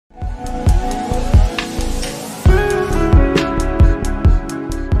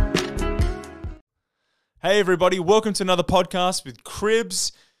Hey everybody, welcome to another podcast with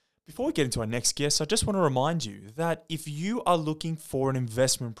Cribs. Before we get into our next guest, I just want to remind you that if you are looking for an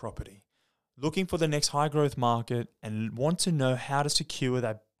investment property, looking for the next high growth market and want to know how to secure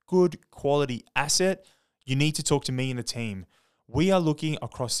that good quality asset, you need to talk to me and the team. We are looking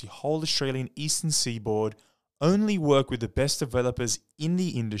across the whole Australian eastern seaboard, only work with the best developers in the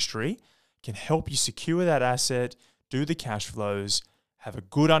industry, can help you secure that asset, do the cash flows, have a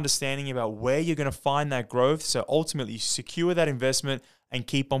good understanding about where you're going to find that growth. So ultimately secure that investment and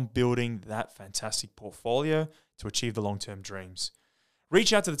keep on building that fantastic portfolio to achieve the long-term dreams.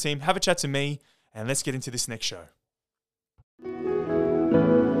 Reach out to the team, have a chat to me, and let's get into this next show.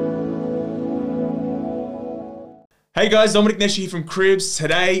 Hey guys, Dominic Nesher here from Cribs.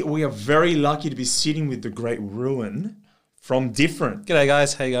 Today we are very lucky to be sitting with the great Ruin from Different. G'day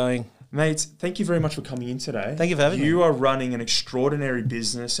guys, how you going? Mate, thank you very much for coming in today. Thank you for having me. You are running an extraordinary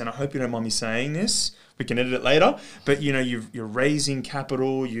business, and I hope you don't mind me saying this. We can edit it later. But, you know, you're raising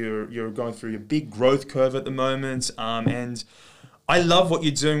capital. You're going through your big growth curve at the moment. And I love what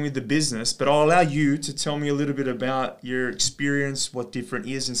you're doing with the business, but I'll allow you to tell me a little bit about your experience, what Different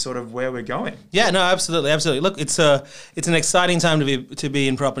is, and sort of where we're going. Yeah, no, absolutely. Look, it's an exciting time to be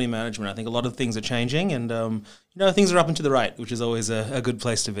in property management. I think a lot of things are changing, and things are up and to the right, which is always a good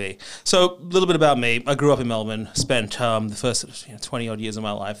place to be. So a little bit about me. I grew up in Melbourne, spent the first 20-odd years of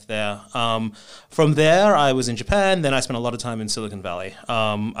my life there. From there, I was in Japan. Then I spent a lot of time in Silicon Valley.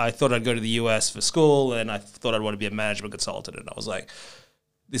 I thought I'd go to the US for school, and I thought I'd want to be a management consultant. And I was like,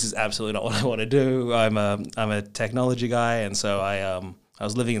 this is absolutely not what I want to do. I'm a technology guy, and so I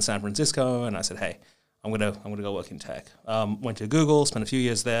was living in San Francisco, and I said, hey, I'm gonna go work in tech. Went to Google, spent a few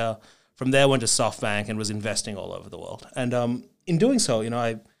years there. From there, went to SoftBank and was investing all over the world. And in doing so,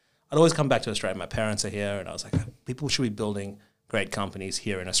 I'd always come back to Australia. My parents are here, and I was like, people should be building great companies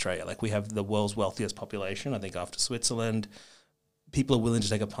here in Australia. Like, we have the world's wealthiest population, I think, after Switzerland. People are willing to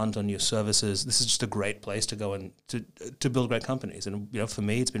take a punt on new services. This is just a great place to go and to build great companies. And for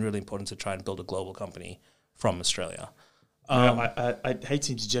me, it's been really important to try and build a global company from Australia. I hate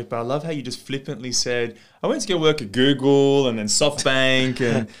to interject, but I love how you just flippantly said, I went to go work at Google and then SoftBank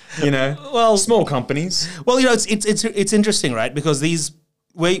and, small companies. Well, it's interesting, right? Because I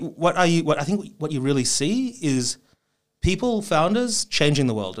think what you really see is founders changing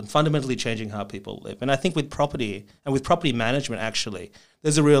the world and fundamentally changing how people live. And I think with property and with property management, actually,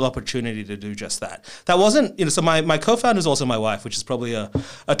 there's a real opportunity to do just that. That wasn't, so my co-founder is also my wife, which is probably a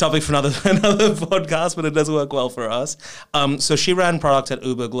topic for another podcast, but it does work well for us. So she ran product at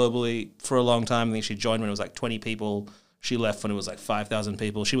Uber globally for a long time. I think she joined when it was like 20 people. She left when it was like 5,000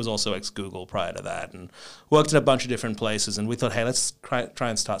 people. She was also ex-Google prior to that and worked in a bunch of different places. And we thought, hey, let's try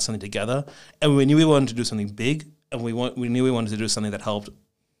and start something together. And we knew we wanted to do something big, and we knew we wanted to do something that helped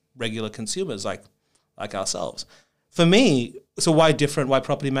regular consumers like ourselves. For me, so why Different? Why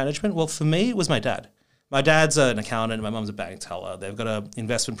property management? Well, for me, it was my dad. My dad's an accountant. My mum's a bank teller. They've got an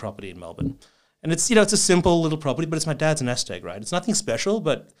investment property in Melbourne. And it's a simple little property, but it's my dad's nest egg, right? It's nothing special,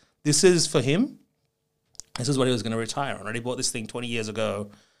 but this is for him. This is what he was going to retire on. Right? He bought this thing 20 years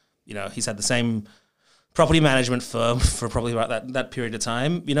ago. He's had the same property management firm for probably about that period of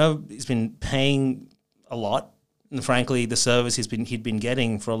time. He's been paying a lot. And frankly, the service he'd been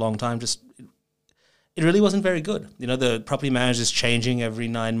getting for a long time it really wasn't very good. The property manager's changing every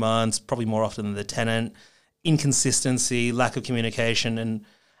 9 months, probably more often than the tenant. Inconsistency, lack of communication,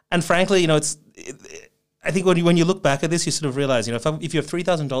 and frankly, I think when you look back at this, you sort of realize, if you have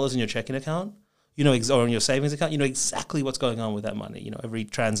 $3,000 in your checking account, or in your savings account, you know exactly what's going on with that money. Every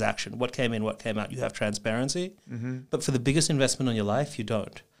transaction, what came in, what came out. You have transparency, but for the biggest investment in your life, you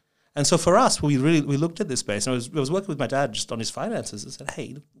don't. And so for us, we looked at this space, and I was working with my dad just on his finances and said,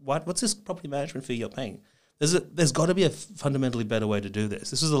 hey, what's this property management fee you're paying? There's got to be a fundamentally better way to do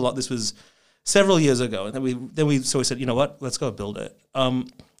this. This was several years ago, and then we said, you know what, let's go build it.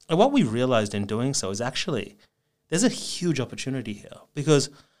 And what we realized in doing so is actually there's a huge opportunity here, because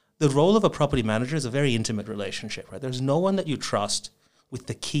the role of a property manager is a very intimate relationship, right? There's no one that you trust with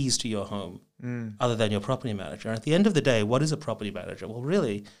the keys to your home other than your property manager. And at the end of the day, what is a property manager? Well,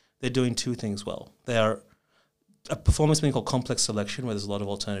 really, they're doing two things well. They are a performance thing called complex selection, where there's a lot of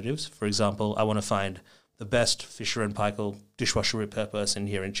alternatives. For example, I want to find the best Fisher & Paykel dishwasher repair person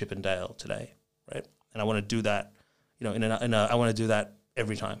here in Chippendale today, right? And I want to do that, I want to do that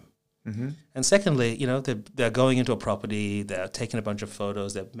every time. Mm-hmm. And secondly, they're going into a property, they're taking a bunch of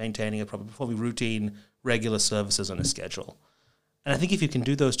photos, they're maintaining a property, performing routine, regular services on a schedule. And I think if you can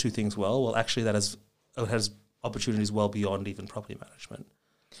do those two things well, actually that has opportunities well beyond even property management.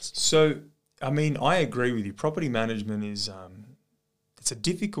 So, I agree with you. Property management is it's a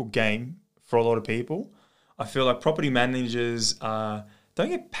difficult game for a lot of people. I feel like property managers don't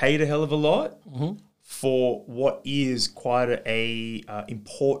get paid a hell of a lot for what is quite a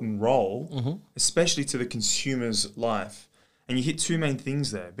important role, especially to the consumer's life. And you hit two main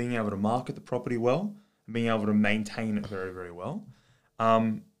things there: being able to market the property well and being able to maintain it very, very well.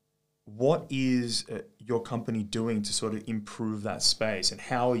 What is your company doing to sort of improve that space, and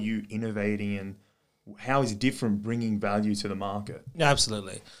how are you innovating, and how is different bringing value to the market? Yeah,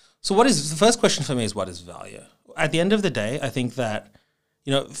 absolutely. So the first question for me is, what is value? At the end of the day, I think that,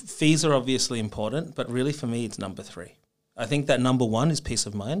 fees are obviously important, but really for me, it's number 3. I think that number 1 is peace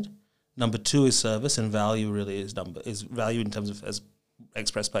of mind. Number 2 is service, and value really is value in terms of as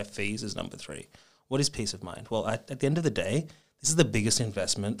expressed by fees is number 3. What is peace of mind? Well, at the end of the day, this is the biggest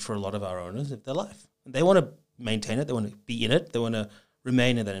investment for a lot of our owners of their life. They want to maintain it. They want to be in it. They want to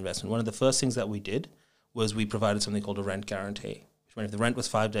remain in that investment. One of the first things that we did was we provided something called a rent guarantee. Which means if the rent was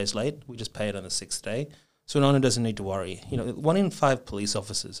 5 days late, we just pay it on the 6th day. So an owner doesn't need to worry. 1 in 5 police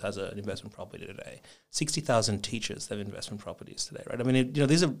officers has an investment property today. 60,000 teachers have investment properties today, right? I mean,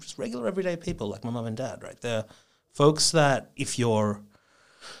 these are just regular everyday people like my mum and dad, right? They're folks that if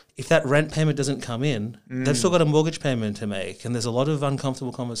that rent payment doesn't come in, they've still got a mortgage payment to make, and there's a lot of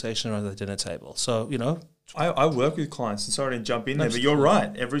uncomfortable conversation around the dinner table. So, I work with clients, and sorry to jump in there, but you're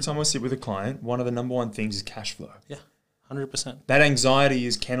right. Every time I sit with a client, one of the number 1 things is cash flow. Yeah, 100%. That anxiety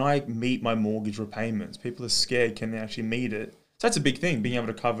is, can I meet my mortgage repayments? People are scared, can they actually meet it? So that's a big thing, being able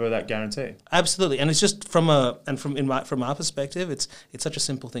to cover that guarantee. Absolutely, and it's just from our perspective, it's such a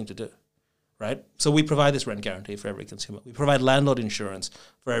simple thing to do. Right? So we provide this rent guarantee for every consumer. We provide landlord insurance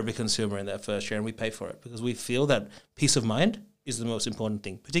for every consumer in their first year, and we pay for it because we feel that peace of mind is the most important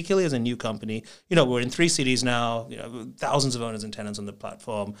thing, particularly as a new company. We're in 3 cities now, thousands of owners and tenants on the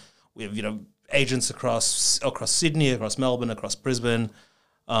platform. We have, agents across Sydney, across Melbourne, across Brisbane.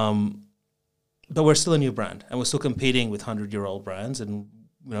 But we're still a new brand, and we're still competing with 100-year-old brands. And,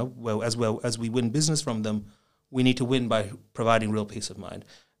 well as we win business from them, we need to win by providing real peace of mind.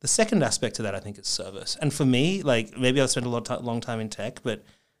 The second aspect to that, I think, is service. And for me, maybe I've spent a long time in tech, but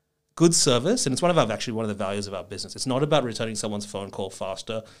good service, and it's one of the values of our business. It's not about returning someone's phone call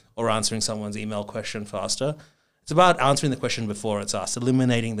faster or answering someone's email question faster. It's about answering the question before it's asked,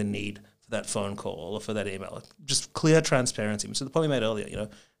 eliminating the need for that phone call or for that email. Just clear transparency. So the point we made earlier,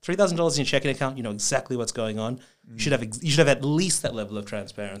 $3,000 in your checking account, you know exactly what's going on. You should have at least that level of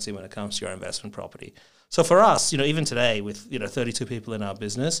transparency when it comes to your investment property. So for us, even today with 32 people in our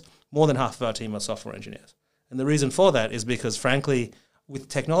business, more than half of our team are software engineers. And the reason for that is because, frankly, with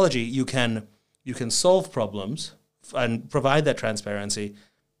technology, you can solve problems and provide that transparency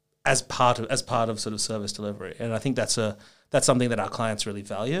as part of sort of service delivery. And I think that's something that our clients really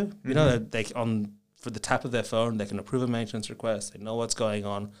value. For the tap of their phone, they can approve a maintenance request. They know what's going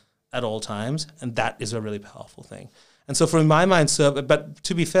on at all times, and that is a really powerful thing. And so, in my mind, but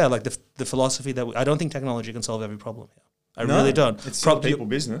to be fair, the philosophy that I don't think technology can solve every problem here. I really don't. It's a people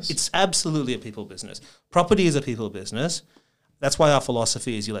business. It's absolutely a people business. Property is a people business. That's why our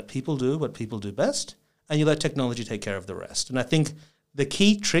philosophy is you let people do what people do best, and you let technology take care of the rest. And I think the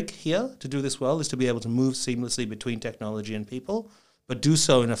key trick here to do this well is to be able to move seamlessly between technology and people, but do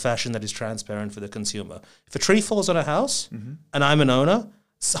so in a fashion that is transparent for the consumer. If a tree falls on a house and I'm an owner,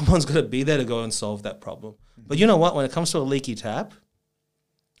 someone's going to be there to go and solve that problem. But you know what? When it comes to a leaky tap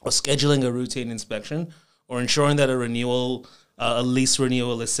or scheduling a routine inspection or ensuring that a lease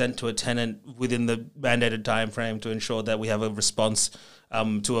renewal is sent to a tenant within the mandated time frame to ensure that we have a response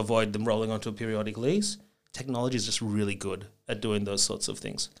to avoid them rolling onto a periodic lease, technology is just really good at doing those sorts of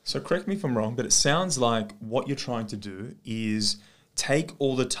things. So correct me if I'm wrong, but it sounds like what you're trying to do is take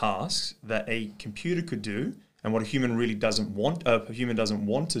all the tasks that a computer could do and what a human doesn't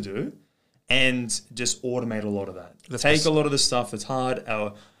want to do, and just automate a lot of that. Take a lot of the stuff that's hard,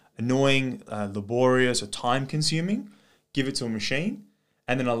 annoying, laborious, or time-consuming, give it to a machine,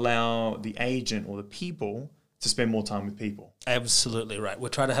 and then allow the agent or the people to spend more time with people. Absolutely right. We're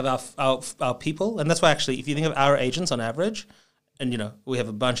trying to have our people, and that's why actually, if you think of our agents on average, and we have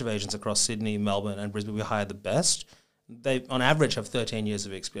a bunch of agents across Sydney, Melbourne, and Brisbane, we hire the best. They, on average, have 13 years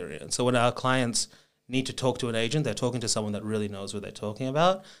of experience. So when our clients need to talk to an agent, they're talking to someone that really knows what they're talking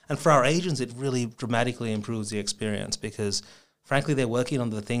about. And for our agents, it really dramatically improves the experience because, frankly, they're working on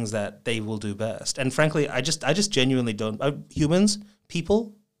the things that they will do best. And frankly, I just genuinely don't. Humans,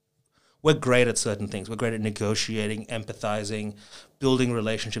 people, we're great at certain things. We're great at negotiating, empathizing, building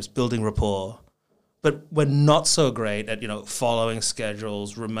relationships, building rapport. But we're not so great at following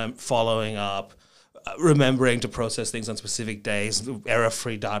schedules, following up, remembering to process things on specific days,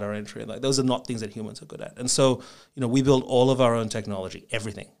 error-free data entry. Like those are not things that humans are good at. And so, we build all of our own technology,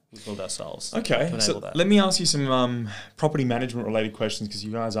 everything we build ourselves. Okay, so let me ask you some property management related questions because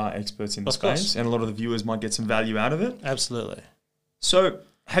you guys are experts in the space, and a lot of the viewers might get some value out of it. Absolutely. So,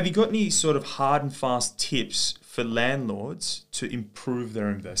 have you got any sort of hard and fast tips for landlords to improve their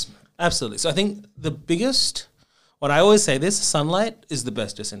investment? Absolutely. So I think the biggest, what I always say, this sunlight is the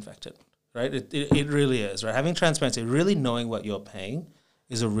best disinfectant, right? It really is, right? Having transparency, really knowing what you're paying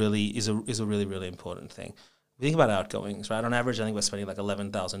is a really important thing. We think about outgoings, right? On average, I think we're spending like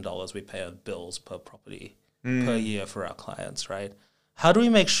 $11,000 we pay on bills per property per year for our clients, right? How do we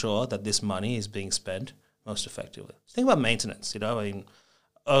make sure that this money is being spent most effectively? Think about maintenance,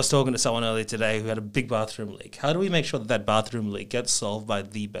 I was talking to someone earlier today who had a big bathroom leak. How do we make sure that bathroom leak gets solved by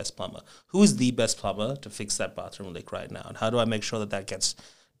the best plumber? Who is the best plumber to fix that bathroom leak right now? And how do I make sure that gets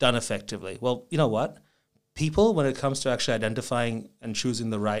done effectively? Well, you know what? People, when it comes to actually identifying and choosing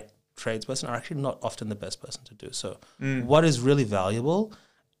the right tradesperson, are actually not often the best person to do so. What is really valuable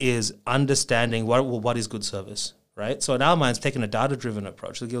is understanding what is good service, right? So in our minds, taking a data-driven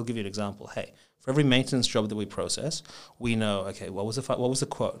approach. So I'll give you an example. Hey, for every maintenance job that we process, we know, okay, what was the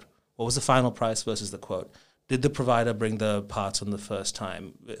quote? What was the final price versus the quote? Did the provider bring the parts on the first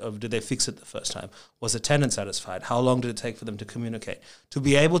time? Or did they fix it the first time? Was the tenant satisfied? How long did it take for them to communicate? To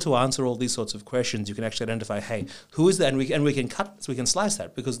be able to answer all these sorts of questions, you can actually identify, hey, who is that? And we can slice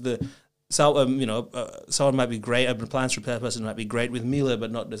that because someone might be great, an appliance repair person might be great with Miele,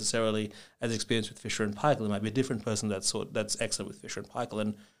 but not necessarily as experienced with Fisher and Paykel. It might be a different person that's excellent with Fisher and Paykel.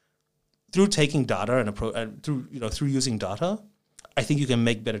 And through taking data and through using data, I think you can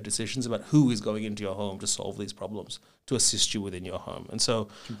make better decisions about who is going into your home to solve these problems, to assist you within your home. And so,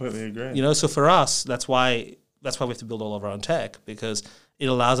 completely agree. So for us, that's why we have to build all of our own tech, because it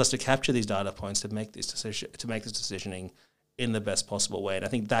allows us to capture these data points to make this decisioning in the best possible way. And I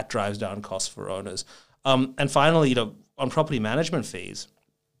think that drives down costs for owners. And finally, on property management fees,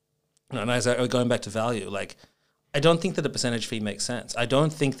 and as going back to value, I don't think that a percentage fee makes sense. I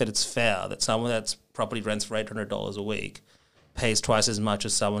don't think that it's fair that someone that's property rents for $800 a week pays twice as much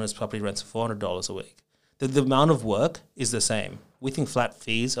as someone whose property rents for $400 a week. The amount of work is the same. We think flat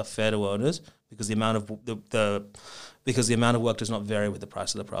fees are fair to owners because the amount of work does not vary with the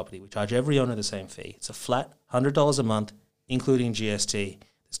price of the property. We charge every owner the same fee. It's a flat $100 a month, including GST.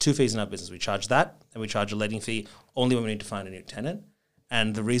 There's two fees in our business. We charge that, and we charge a letting fee only when we need to find a new tenant.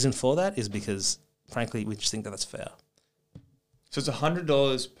 And the reason for that is because, frankly, we just think that that's fair. So it's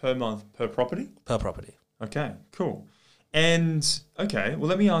 $100 per month per property? Per property. Okay, cool. And, okay, well,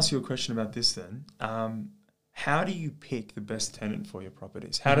 let me ask you a question about this then. How do you pick the best tenant for your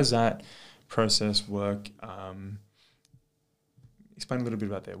properties? How does that process work? Explain a little bit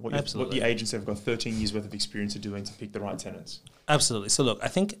about that. What the agents have got 13 years worth of experience of doing to pick the right tenants. Absolutely. So look, I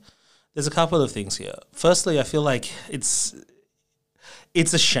think there's a couple of things here. Firstly, I feel like it's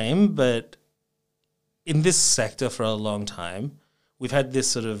a shame, but in this sector for a long time, we've had this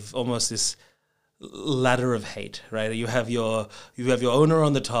sort of almost this ladder of hate, right? You have your owner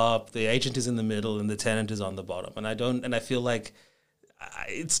on the top, the agent is in the middle, and the tenant is on the bottom. And I feel like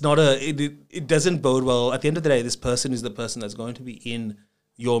it doesn't bode well. At the end of the day, this person is the person that's going to be in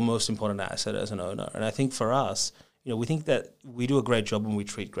your most important asset as an owner. And I think for us, we think that we do a great job when we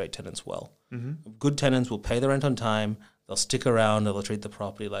treat great tenants well. Mm-hmm. Good tenants will pay the rent on time, they'll stick around, they'll treat the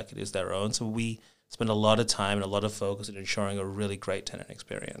property like it is their own. So we spend a lot of time and a lot of focus in ensuring a really great tenant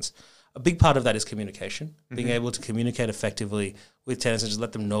experience. A big part of that is communication. Being able to communicate effectively with tenants and just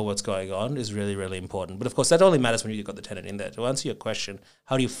let them know what's going on is really, really important. But of course, that only matters when you've got the tenant in there. To answer your question,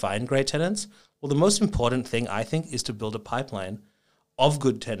 how do you find great tenants? Well, the most important thing, I think, is to build a pipeline of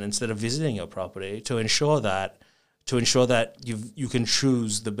good tenants that are visiting your property to ensure that you can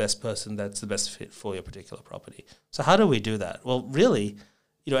choose the best person that's the best fit for your particular property. So how do we do that? Well, really,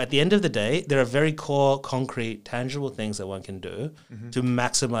 at the end of the day, there are very core, concrete, tangible things that one can do to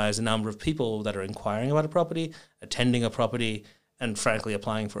maximize the number of people that are inquiring about a property, attending a property, and frankly,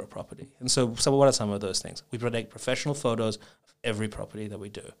 applying for a property. And so what are some of those things? We take professional photos of every property that we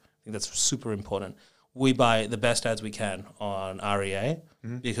do. I think that's super important. We buy the best ads we can on REA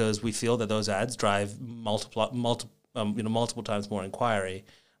because we feel that those ads drive multiple times more inquiry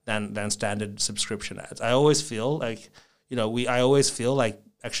than standard subscription ads. I always feel like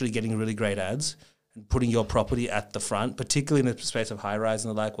actually getting really great ads and putting your property at the front, particularly in the space of high rise and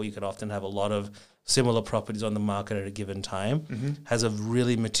the like, where you can often have a lot of similar properties on the market at a given time, has a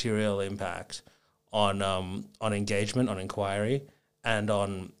really material impact on engagement, on inquiry, and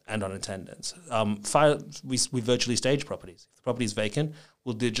on attendance. We virtually stage properties. If the property is vacant,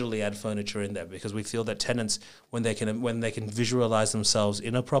 we'll digitally add furniture in there because we feel that tenants, when they can visualize themselves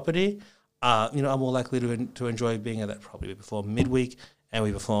in a property, are more likely to enjoy being at that property. We perform midweek and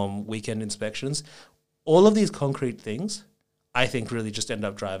we perform weekend inspections. All of these concrete things, I think, really just end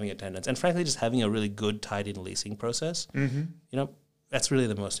up driving attendance. And frankly, just having a really good, tied-in leasing process, that's really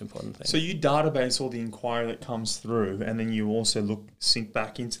the most important thing. So you database all the inquiry that comes through, and then you also sync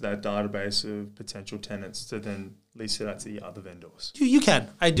back into that database of potential tenants to then lease it out to the other vendors. You can.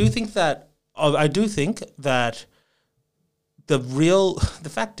 I do think that the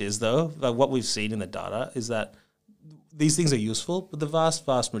fact is, though, that what we've seen in the data is that these things are useful, but the vast,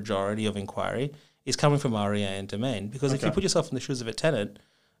 vast majority of inquiry is coming from REA and Domain. Because if you put yourself in the shoes of a tenant,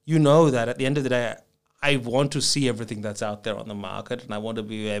 you know that at the end of the day, I want to see everything that's out there on the market, and I want to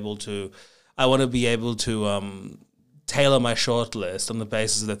be able to tailor my short list on the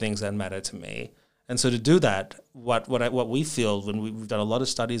basis of the things that matter to me. And so to do that, what we feel when we've done a lot of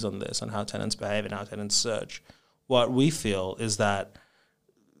studies on this, on how tenants behave and how tenants search, what we feel is that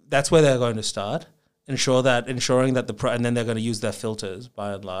that's where they're going to start, ensuring that and then they're going to use their filters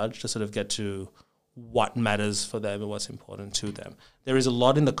by and large to sort of get to what matters for them and what's important to them. There is a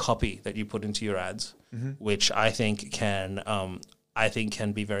lot in the copy that you put into your ads, which I think can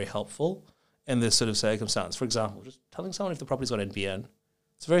be very helpful in this sort of circumstance. For example, just telling someone if the property's got NBN.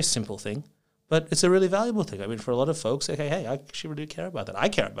 It's a very simple thing, but it's a really valuable thing. I mean, for a lot of folks, okay, hey, I actually really care about that. I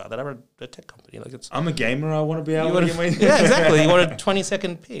care about that. I run a tech company. I'm a gamer. I want to be able to get my... Yeah, exactly. You want a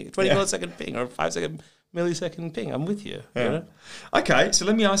 20-second ping, 20-millisecond ping, or a 5-second millisecond ping. I'm with you. Yeah. You know? Okay, so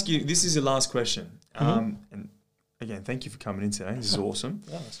let me ask you, this is the last question. And again, thank you for coming in today. This is awesome.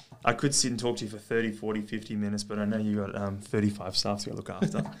 Yes. I could sit and talk to you for 30, 40, 50 minutes, but I know you got 35 staff to look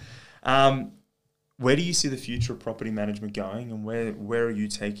after. Where do you see the future of property management going, and where are you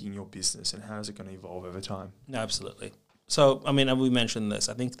taking your business, and how is it going to evolve over time? No, absolutely. So, I mean, we mentioned this.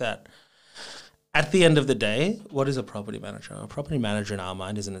 I think that at the end of the day, what is a property manager? A property manager in our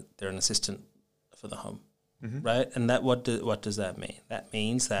mind they're an assistant for the home, right? And that what does that mean? That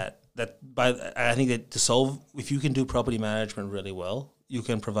means that I think that if you can do property management really well, you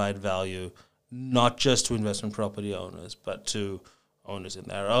can provide value not just to investment property owners, but to owners in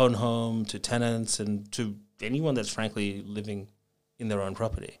their own home, to tenants, and to anyone that's frankly living in their own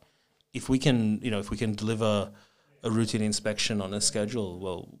property. If we can deliver a routine inspection on a schedule,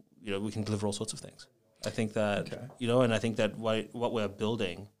 well, we can deliver all sorts of things. I think that, and I think that what we're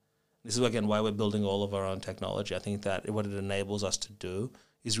building, this is again why we're building all of our own technology. I think that what it enables us to do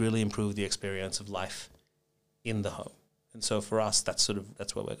is really improve the experience of life in the home. And so for us, that's where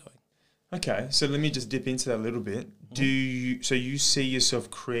we're going. Okay, so let me just dip into that a little bit. You see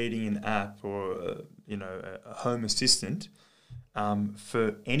yourself creating an app or a home assistant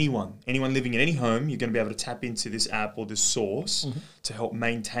for anyone living in any home? You're going to be able to tap into this app or this source to help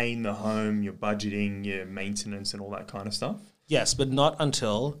maintain the home, your budgeting, your maintenance, and all that kind of stuff? Yes, but not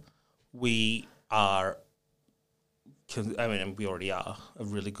until we are. We already are a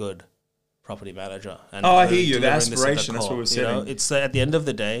really good property manager. And I hear you. The aspiration. That's what we're saying. It's at the end of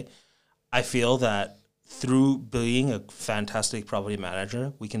the day, I feel that through being a fantastic property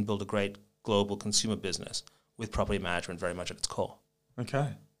manager, we can build a great global consumer business with property management very much at its core. Okay.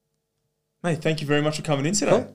 Mate, thank you very much for coming in today. Cool.